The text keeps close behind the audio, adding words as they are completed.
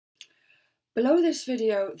Below this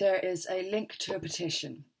video there is a link to a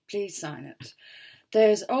petition. Please sign it.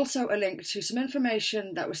 There's also a link to some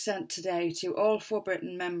information that was sent today to all For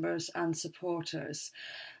Britain members and supporters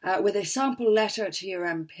with a sample letter to your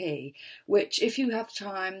MP, which if you have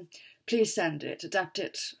time, please send it, adapt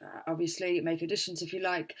it, obviously make additions if you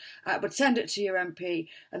like, but send it to your MP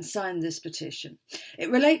and sign this petition. It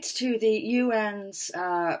relates to the UN's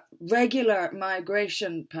Regular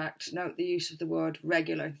Migration Pact. Note the use of the word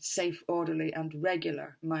regular, safe, orderly and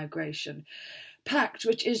regular migration. Pact,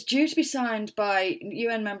 which is due to be signed by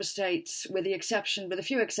UN member states with a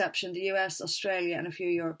few exceptions, the US, Australia and a few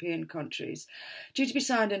European countries, due to be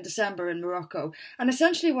signed in December in Morocco. And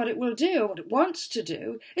essentially what it will do, what it wants to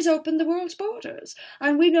do, is open the world's borders.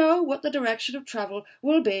 And we know what the direction of travel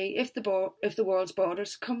will be if the world's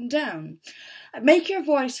borders come down. Make your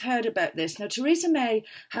voice heard about this. Now, Theresa May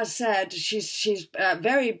has said she's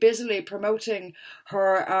very busily promoting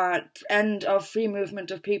her end of free movement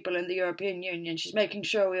of people in the European Union. She's making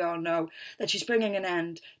sure we all know that she's bringing an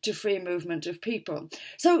end to free movement of people.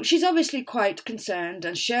 So she's obviously quite concerned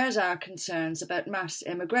and shares our concerns about mass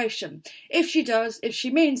immigration. If she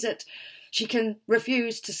means it, she can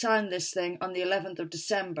refuse to sign this thing on the 11th of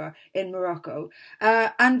December in Morocco.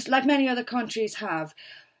 And like many other countries have.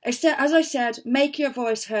 As I said, make your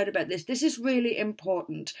voice heard about this. This is really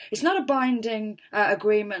important. It's not a binding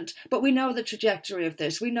agreement, but we know the trajectory of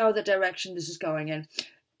this. We know the direction this is going in.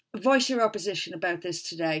 Voice your opposition about this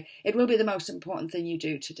today. It will be the most important thing you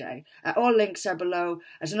do today. All links are below.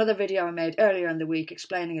 There's another video I made earlier in the week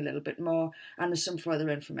explaining a little bit more, and there's some further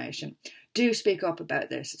information. Do speak up about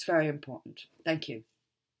this. It's very important. Thank you.